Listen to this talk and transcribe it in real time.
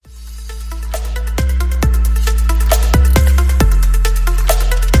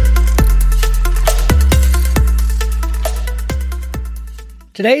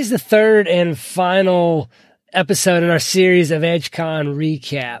Today's the third and final episode in our series of EdgeCon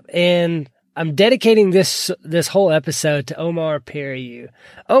Recap, and I'm dedicating this whole episode to Omar Periu.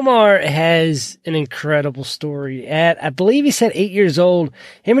 Omar has an incredible story. At, I believe he said 8 years old,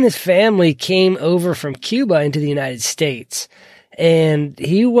 him and his family came over from Cuba into the United States, and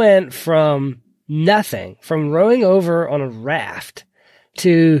he went from nothing, from rowing over on a raft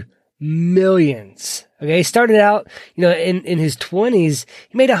to millions. Okay, he started out, in his 20s,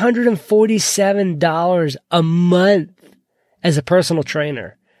 he made $147 a month as a personal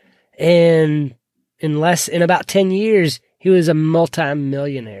trainer. And in about 10 years, he was a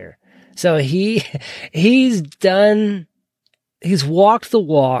multi-millionaire. So he's walked the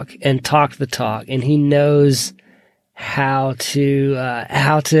walk and talked the talk, and he knows how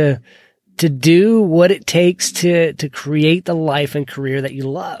to do what it takes to create the life and career that you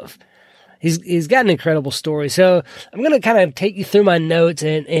love. He's got an incredible story. So I'm going to kind of take you through my notes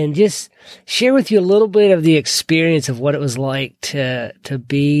and just share with you a little bit of the experience of what it was like to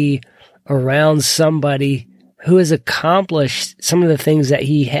be around somebody who has accomplished some of the things that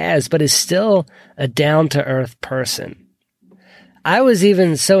he has, but is still a down-to-earth person. I was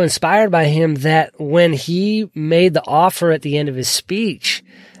even so inspired by him that when he made the offer at the end of his speech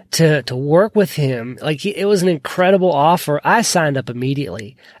to work with him, it was an incredible offer. I signed up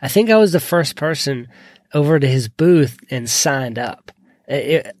immediately. I think I was the first person over to his booth and signed up.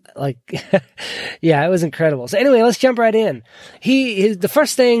 It was incredible. So anyway, let's jump right in. The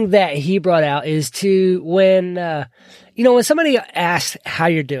first thing that he brought out is when somebody asks how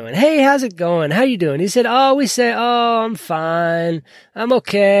you're doing, hey, how's it going? How you doing? He said, we say, I'm fine. I'm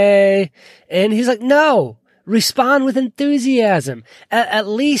okay. And he's like, no. Respond with enthusiasm. At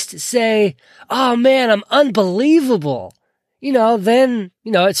least say, oh man, I'm unbelievable. Then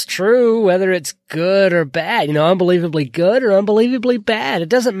it's true whether it's good or bad, unbelievably good or unbelievably bad. It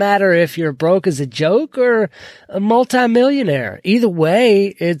doesn't matter if you're broke as a joke or a multimillionaire. Either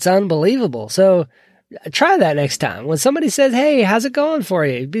way, it's unbelievable. So try that next time. When somebody says, hey, how's it going for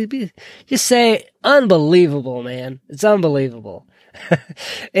you? Just say, unbelievable, man. It's unbelievable.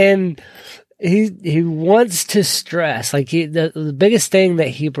 And he wants to stress, the biggest thing that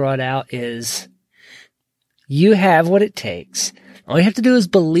he brought out is you have what it takes. All you have to do is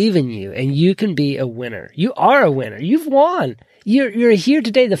believe in you, and you can be a winner. You are a winner. You've won. You're here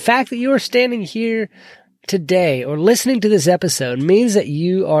today. The fact that you are standing here today or listening to this episode means that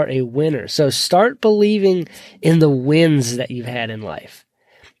you are a winner. So start believing in the wins that you've had in life.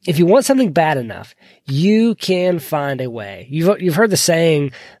 If you want something bad enough, you can find a way. You've heard the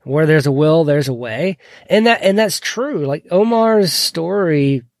saying, where there's a will, there's a way. And that's true. Like Omar's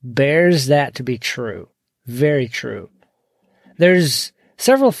story bears that to be true. Very true. There's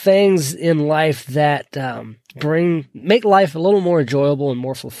several things in life that make life a little more enjoyable and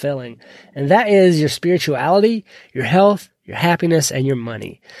more fulfilling. And that is your spirituality, your health, your happiness, and your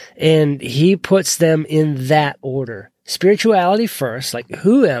money. And he puts them in that order. Spirituality first, like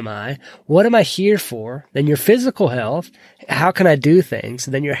who am I? What am I here for? Then your physical health, how can I do things?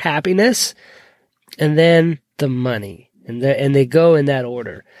 And then your happiness, and then the money. And they go in that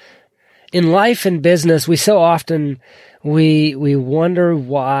order. In life and business, we so often, we wonder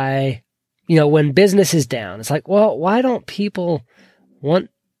why, when business is down, it's like, well, why aren't people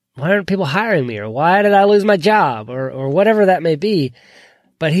hiring me? Or why did I lose my job? Or whatever that may be.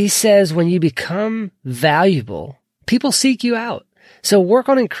 But he says when you become valuable, people seek you out. So work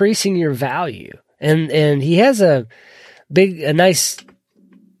on increasing your value. And he has a nice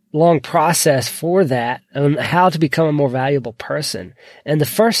long process for that on how to become a more valuable person. And the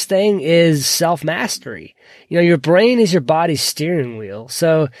first thing is self-mastery. Your brain is your body's steering wheel.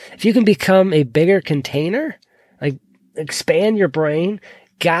 So if you can become a bigger container, expand your brain,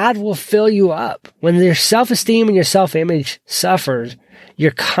 God will fill you up. When your self-esteem and your self-image suffers,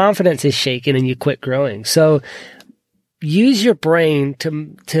 your confidence is shaken and you quit growing. So use your brain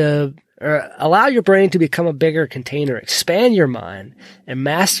or allow your brain to become a bigger container. Expand your mind and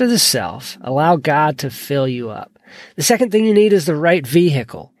master the self. Allow God to fill you up. The second thing you need is the right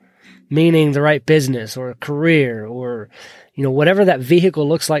vehicle, meaning the right business or a career or, whatever that vehicle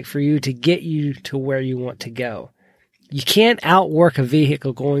looks like for you to get you to where you want to go. You can't outwork a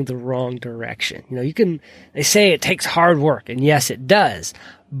vehicle going the wrong direction. They say it takes hard work, and yes, it does,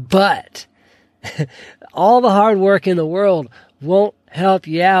 but all the hard work in the world won't help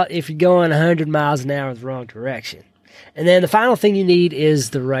you out if you're going 100 miles an hour the wrong direction. And then the final thing you need is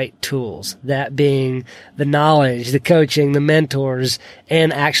the right tools, that being the knowledge, the coaching, the mentors,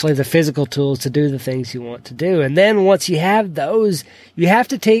 and actually the physical tools to do the things you want to do. And then once you have those, you have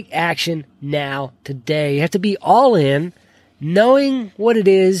to take action now, today. You have to be all in. knowing what it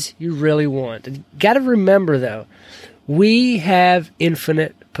is you really want. You got to remember, though, we have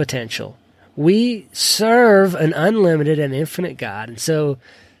infinite potential. We serve an unlimited and infinite God. And so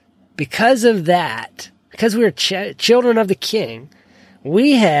because of that, because we're children of the King,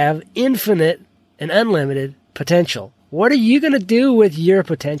 we have infinite and unlimited potential. What are you going to do with your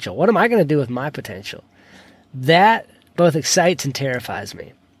potential? What am I going to do with my potential? That both excites and terrifies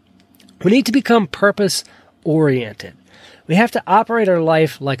me. We need to become purpose-oriented. We have to operate our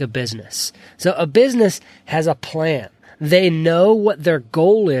life like a business. So a business has a plan. They know what their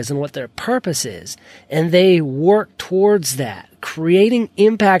goal is and what their purpose is, and they work towards that, creating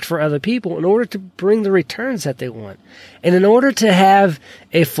impact for other people in order to bring the returns that they want. And in order to have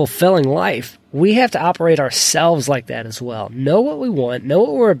a fulfilling life, we have to operate ourselves like that as well. Know what we want, know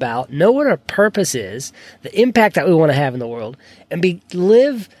what we're about, know what our purpose is, the impact that we want to have in the world, and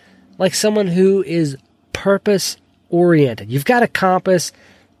live like someone who is purpose-oriented. You've got a compass,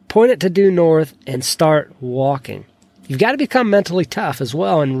 point it to due north, and start walking. You've got to become mentally tough as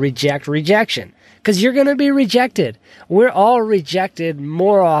well and reject rejection, because you're going to be rejected. We're all rejected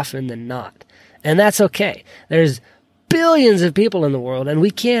more often than not, and that's okay. There's billions of people in the world, and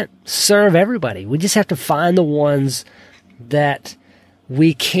we can't serve everybody. We just have to find the ones that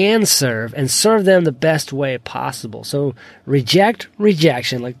we can serve and serve them the best way possible. So reject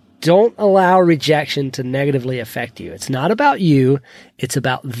rejection. Like, don't allow rejection to negatively affect you. It's not about you. It's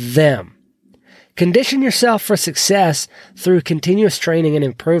about them. Condition yourself for success through continuous training and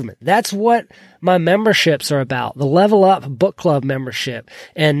improvement. That's what my memberships are about. The Level Up Book Club membership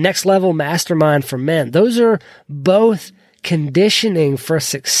and Next Level Mastermind for Men. Those are both conditioning for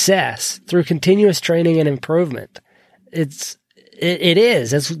success through continuous training and improvement. It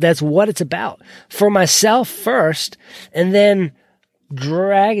is. That's what it's about. For myself first, and then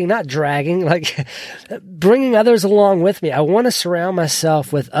bringing others along with me. I want to surround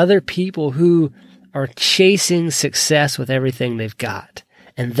myself with other people who are chasing success with everything they've got.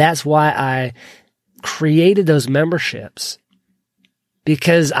 And that's why I created those memberships,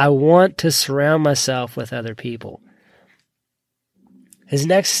 because I want to surround myself with other people. His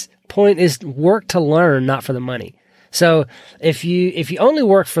next point is work to learn, not for the money. So if you only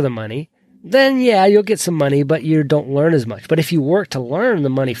work for the money, then yeah, you'll get some money, but you don't learn as much. But if you work to learn, the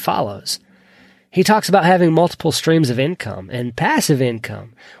money follows. He talks about having multiple streams of income and passive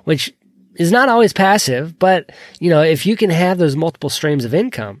income, which is not always passive, but if you can have those multiple streams of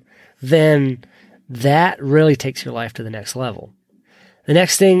income, then that really takes your life to the next level. The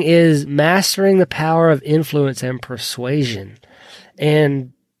next thing is mastering the power of influence and persuasion.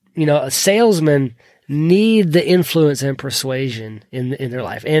 And, a salesman need the influence and persuasion in their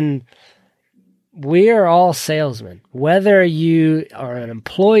life. And we are all salesmen, whether you are an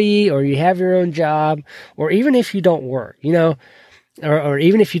employee or you have your own job, or even if you don't work, or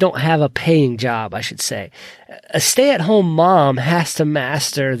even if you don't have a paying job, I should say. A stay-at-home mom has to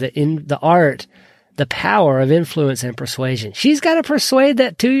master the power of influence and persuasion. She's got to persuade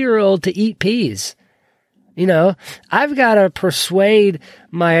that 2-year-old to eat peas. I've got to persuade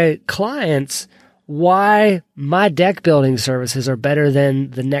my clients why my deck building services are better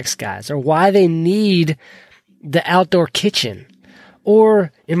than the next guy's, or why they need the outdoor kitchen.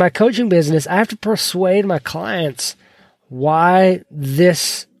 Or in my coaching business, I have to persuade my clients why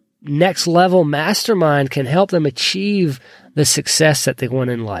this next level mastermind can help them achieve the success that they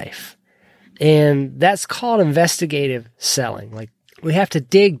want in life. And that's called investigative selling. Like, we have to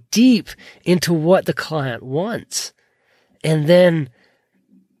dig deep into what the client wants, and then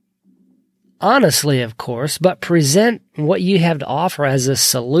honestly, of course, but present what you have to offer as a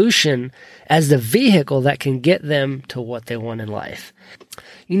solution, as the vehicle that can get them to what they want in life.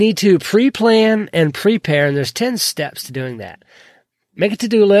 You need to pre-plan and prepare, and there's 10 steps to doing that. Make a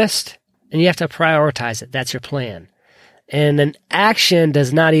to-do list, and you have to prioritize it. That's your plan. And an action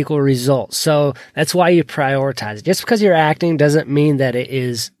does not equal results. So that's why you prioritize it. Just because you're acting doesn't mean that it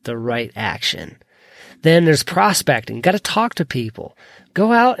is the right action. Then there's prospecting. You got to talk to people.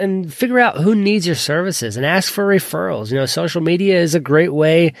 Go out and figure out who needs your services and ask for referrals. Social media is a great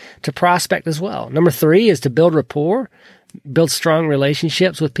way to prospect as well. Number 3 is to build rapport, build strong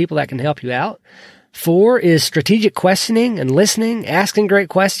relationships with people that can help you out. 4 is strategic questioning and listening, asking great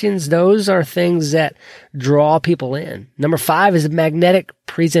questions. Those are things that draw people in. Number 5 is magnetic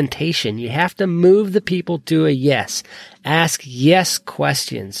presentation. You have to move the people to a yes. Ask yes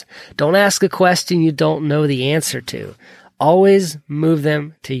questions. Don't ask a question you don't know the answer to. Always move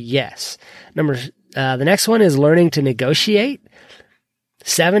them to yes. The next one is learning to negotiate.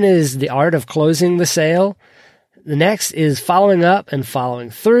 7 is the art of closing the sale. The next is following up and following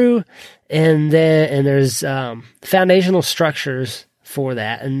through. And there's foundational structures for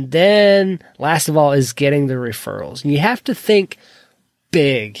that. And then last of all is getting the referrals. And you have to think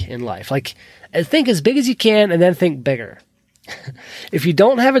big in life. Like, think as big as you can and then think bigger. If you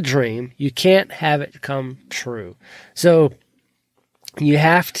don't have a dream, you can't have it come true. So you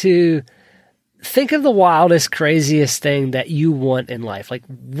have to think of the wildest, craziest thing that you want in life. Like,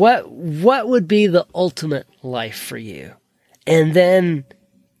 what would be the ultimate life for you? And then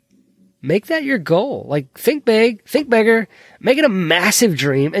make that your goal. Like, think big, think bigger, make it a massive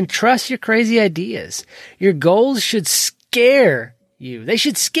dream, and trust your crazy ideas. Your goals should scare you. They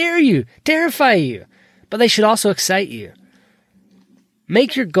should scare you, terrify you, but they should also excite you.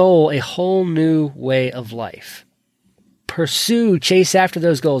 Make your goal a whole new way of life. Pursue, chase after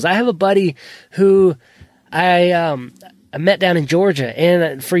those goals. I have a buddy who I met down in Georgia,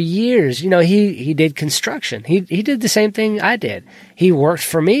 and for years, he did construction. He did the same thing I did. He worked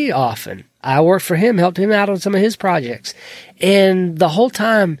for me often. I worked for him, helped him out on some of his projects. And the whole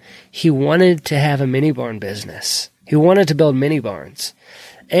time, he wanted to have a mini barn business. He wanted to build mini barns.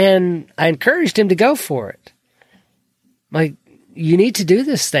 And I encouraged him to go for it. Like, you need to do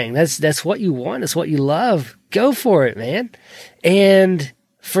this thing. That's what you want. It's what you love. Go for it, man. And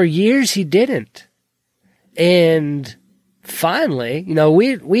for years he didn't. And finally,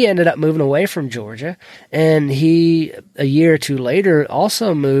 we ended up moving away from Georgia, and he, a year or two later,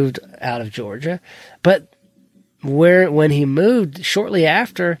 also moved out of Georgia. But when he moved, shortly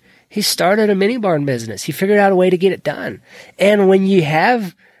after, he started a mini barn business. He figured out a way to get it done. And when you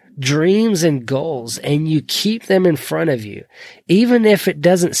have dreams and goals and you keep them in front of you, even if it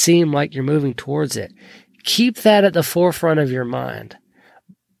doesn't seem like you're moving towards it, keep that at the forefront of your mind,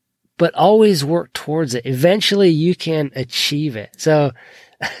 but always work towards it. Eventually you can achieve it. So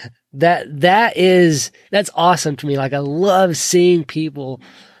that's awesome to me. Like, I love seeing people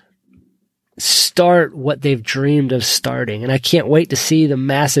start what they've dreamed of starting, and I can't wait to see the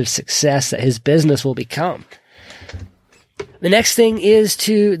massive success that his business will become. The next thing is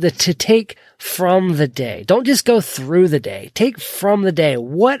to take from the day. Don't just go through the day. Take from the day.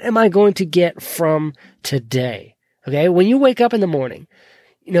 What am I going to get from today? Okay. When you wake up in the morning,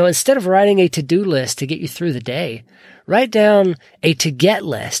 instead of writing a to-do list to get you through the day, write down a to-get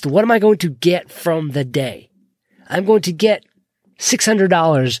list. What am I going to get from the day? I'm going to get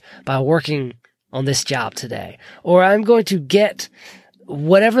 $600 by working on this job today. Or I'm going to get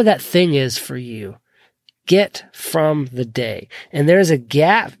whatever that thing is for you. Get from the day. And there's a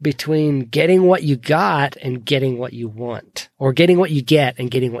gap between getting what you got and getting what you want, or getting what you get and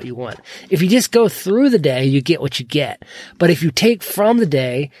getting what you want. If you just go through the day, you get what you get. But if you take from the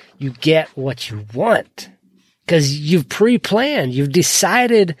day, you get what you want, because you've pre-planned. You've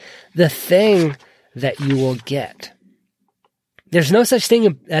decided the thing that you will get. There's no such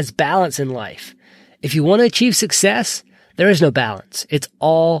thing as balance in life. If you want to achieve success, there is no balance. It's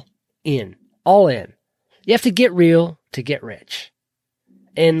all in. All in. You have to get real to get rich.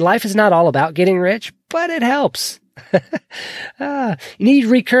 And life is not all about getting rich, but it helps. You need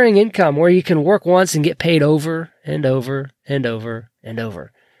recurring income where you can work once and get paid over and over and over and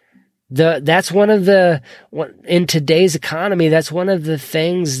over. That's in today's economy, that's one of the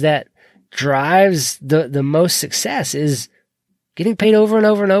things that drives the most success, is getting paid over and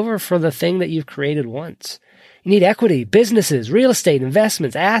over and over for the thing that you've created once. You need equity, businesses, real estate,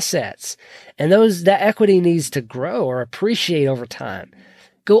 investments, assets. And that equity needs to grow or appreciate over time.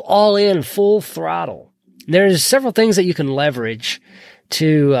 Go all in, full throttle. There's several things that you can leverage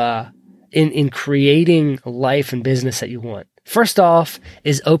to in creating a life and business that you want. First off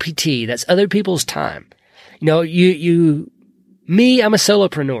is OPT. That's other people's time. I'm a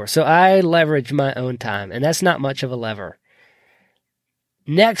solopreneur, so I leverage my own time, and that's not much of a lever.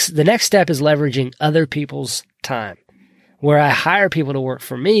 The next step is leveraging other people's time, where I hire people to work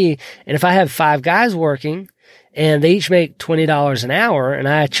for me. And if I have 5 guys working and they each make $20 an hour and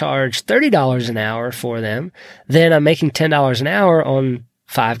I charge $30 an hour for them, then I'm making $10 an hour on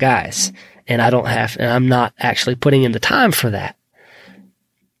 5 guys. And I'm not actually putting in the time for that.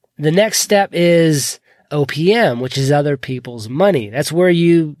 The next step is OPM, which is other people's money. That's where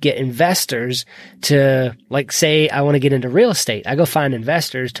you get investors to, like, say I want to get into real estate. I go find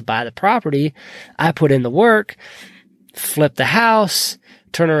investors to buy the property. I put in the work, flip the house,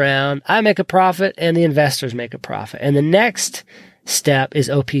 turn around. I make a profit and the investors make a profit. And the next step is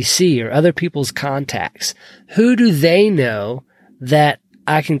OPC, or other people's contacts. Who do they know that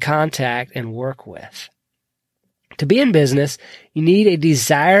I can contact and work with? To be in business, you need a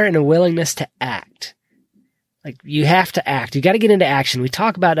desire and a willingness to act. Like, you have to act. You got to get into action. We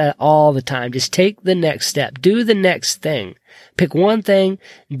talk about that all the time. Just take the next step. Do the next thing. Pick one thing,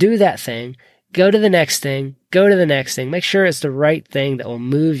 do that thing, go to the next thing, go to the next thing. Make sure it's the right thing that will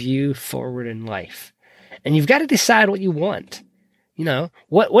move you forward in life. And you've got to decide what you want. You know,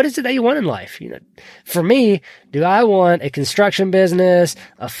 what is it that you want in life? You know, for me, do I want a construction business,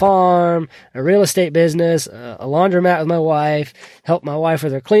 a farm, a real estate business, a laundromat with my wife, help my wife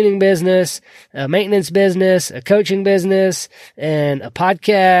with her cleaning business, a maintenance business, a coaching business, and a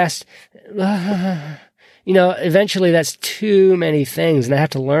podcast? You know, eventually that's too many things, and I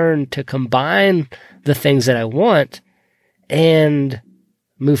have to learn to combine the things that I want and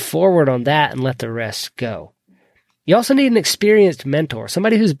move forward on that and let the rest go. You also need an experienced mentor,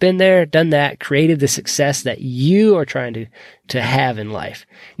 somebody who's been there, done that, created the success that you are trying to have in life.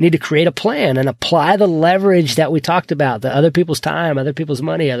 You need to create a plan and apply the leverage that we talked about, the other people's time, other people's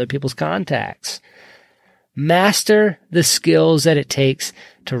money, other people's contacts. Master the skills that it takes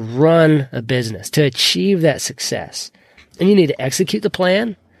to run a business, to achieve that success. And you need to execute the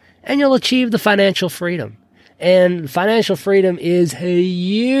plan, and you'll achieve the financial freedom. And financial freedom is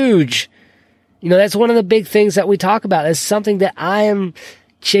huge. You know, that's one of the big things that we talk about. It's something that I am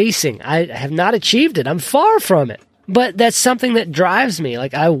chasing. I have not achieved it. I'm far from it. But that's something that drives me.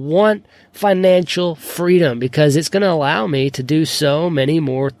 Like, I want financial freedom because it's going to allow me to do so many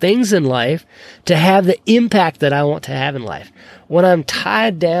more things in life, to have the impact that I want to have in life. When I'm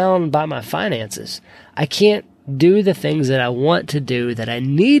tied down by my finances, I can't do the things that I want to do, that I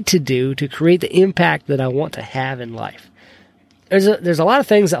need to do to create the impact that I want to have in life. There's a lot of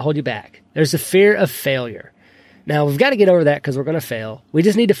things that hold you back. There's the fear of failure. Now, we've got to get over that because we're going to fail. We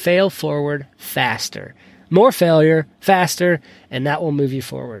just need to fail forward faster. More failure, faster, and that will move you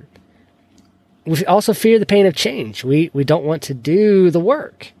forward. We also fear the pain of change. We don't want to do the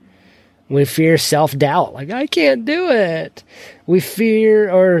work. We fear self-doubt, like, I can't do it. We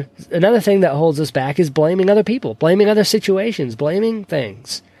fear, or another thing that holds us back is blaming other people, blaming other situations, blaming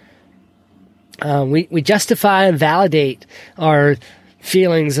things. We justify and validate our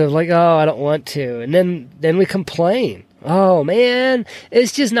feelings of like, oh, I don't want to. And then we complain. Oh man,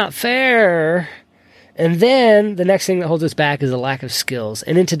 it's just not fair. And then the next thing that holds us back is a lack of skills.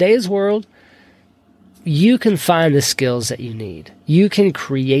 And in today's world, you can find the skills that you need. You can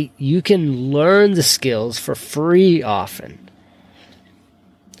learn the skills for free often.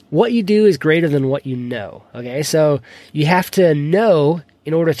 What you do is greater than what you know. Okay, so you have to know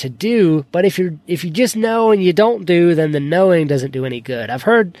in order to do, but if you just know and you don't do, then the knowing doesn't do any good. I've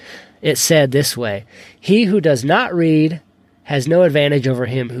heard it said this way: he who does not read has no advantage over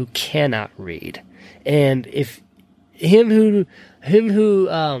him who cannot read. And if him who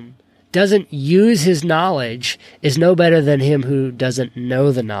doesn't use his knowledge is no better than him who doesn't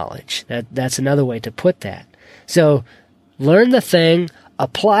know the knowledge. That's another way to put that. So learn the thing,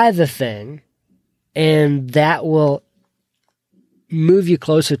 apply the thing, and that will move you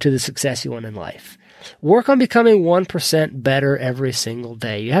closer to the success you want in life. Work on becoming 1% better every single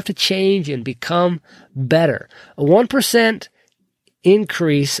day. You have to change and become better. A 1%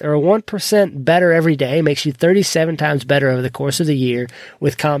 increase, or a 1% better every day, makes you 37 times better over the course of the year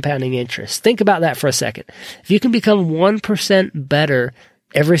with compounding interest. Think about that for a second. If you can become 1% better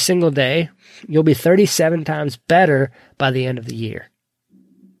every single day, you'll be 37 times better by the end of the year.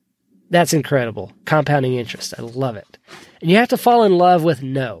 That's incredible. Compounding interest. I love it. And you have to fall in love with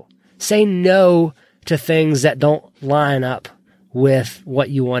no. Say no to things that don't line up with what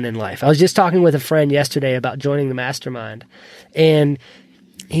you want in life. I was just talking with a friend yesterday about joining the mastermind, and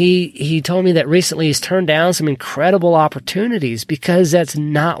he told me that recently he's turned down some incredible opportunities because that's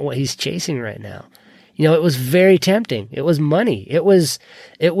not what he's chasing right now. You know, it was very tempting. It was money. It was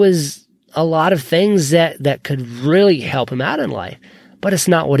a lot of things that could really help him out in life, but it's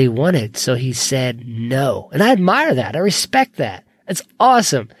not what he wanted. So he said no. And I admire that. I respect that. It's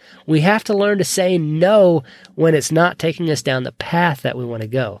awesome. We have to learn to say no when it's not taking us down the path that we want to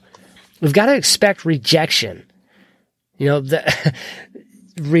go. We've got to expect rejection. You know,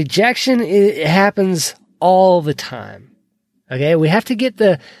 rejection, it happens all the time. Okay? We have to get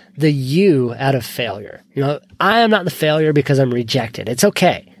the you out of failure. You know, I am not the failure because I'm rejected. It's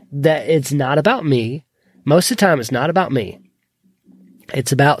okay. That it's not about me. Most of the time, it's not about me.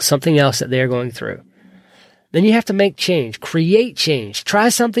 It's about something else that they're going through. Then you have to make change, create change, try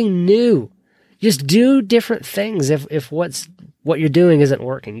something new. Just do different things if what you're doing isn't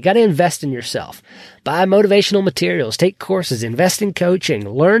working. You got to invest in yourself. Buy motivational materials, take courses, invest in coaching,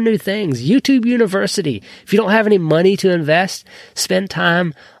 learn new things. YouTube University. If you don't have any money to invest, spend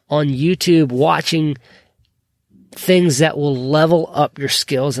time on YouTube watching things that will level up your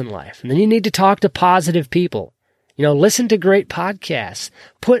skills in life. And then you need to talk to positive people. Listen to great podcasts.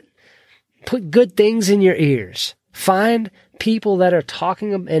 Put good things in your ears. Find people that are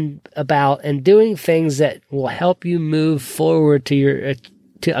talking about and doing things that will help you move forward to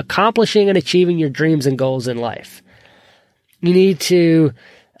accomplishing and achieving your dreams and goals in life. You need to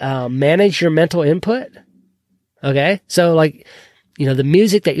manage your mental input. Okay? So the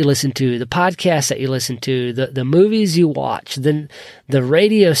music that you listen to, the podcasts that you listen to, the movies you watch, the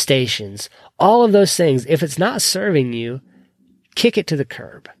radio stations, all of those things, if it's not serving you, kick it to the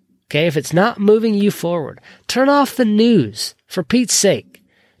curb. Okay? If it's not moving you forward, turn off the news, for Pete's sake.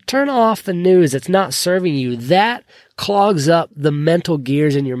 Turn off the news that's not serving you. That clogs up the mental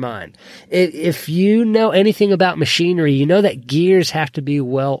gears in your mind. If you know anything about machinery, you know that gears have to be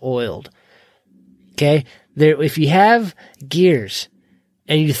well oiled. Okay? If you have gears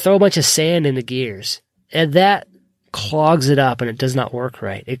and you throw a bunch of sand in the gears, and that clogs it up and it does not work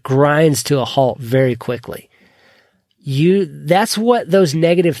right. It grinds to a halt very quickly. That's what those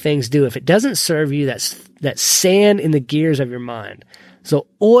negative things do. If it doesn't serve you, that's sand in the gears of your mind. So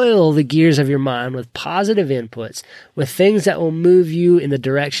oil the gears of your mind with positive inputs, with things that will move you in the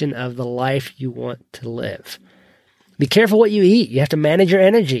direction of the life you want to live. Be careful what you eat. You have to manage your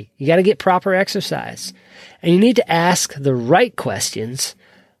energy. You got to get proper exercise. And you need to ask the right questions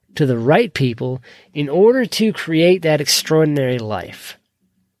to the right people in order to create that extraordinary life.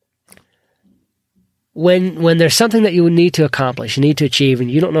 When there's something that you need to accomplish, you need to achieve, and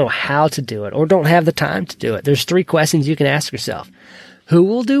you don't know how to do it or don't have the time to do it, there's 3 questions you can ask yourself. Who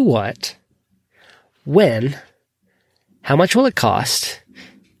will do what? When? How much will it cost?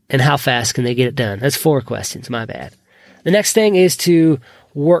 And how fast can they get it done? That's 4 questions, my bad. The next thing is to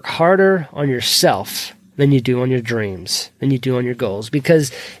work harder on yourself than you do on your dreams, than you do on your goals.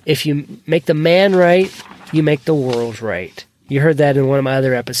 Because if you make the man right, you make the world right. You heard that in one of my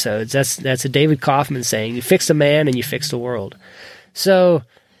other episodes. That's a David Kaufman saying. You fix a man and you fix the world. So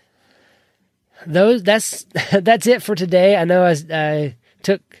that's it for today. I know I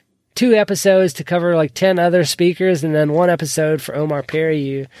took 2 episodes to cover 10 other speakers and then 1 episode for Omar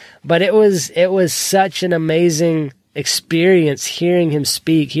Periu. But it was such an amazing experience hearing him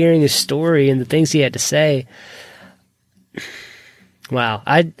speak, hearing his story and the things he had to say. Wow.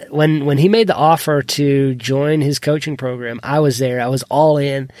 When he made the offer to join his coaching program, I was there. I was all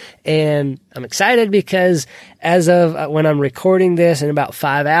in, and I'm excited because as of when I'm recording this in about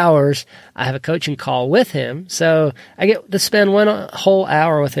 5 hours, I have a coaching call with him. So I get to spend 1 whole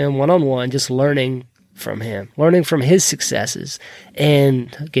hour with him one-on-one, just learning from him, learning from his successes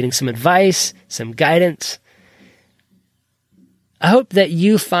and getting some advice, some guidance. I hope that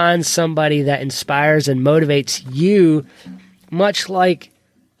you find somebody that inspires and motivates you, much like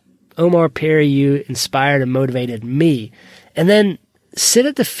Omar Periu inspired and motivated me. And then sit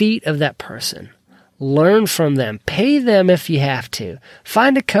at the feet of that person. Learn from them. Pay them if you have to.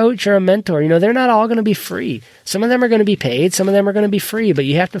 Find a coach or a mentor. They're not all going to be free. Some of them are going to be paid. Some of them are going to be free. But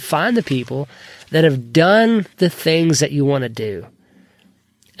you have to find the people that have done the things that you want to do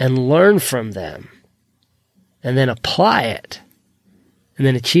and learn from them and then apply it and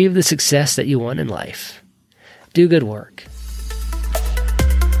then achieve the success that you want in life. Do good work.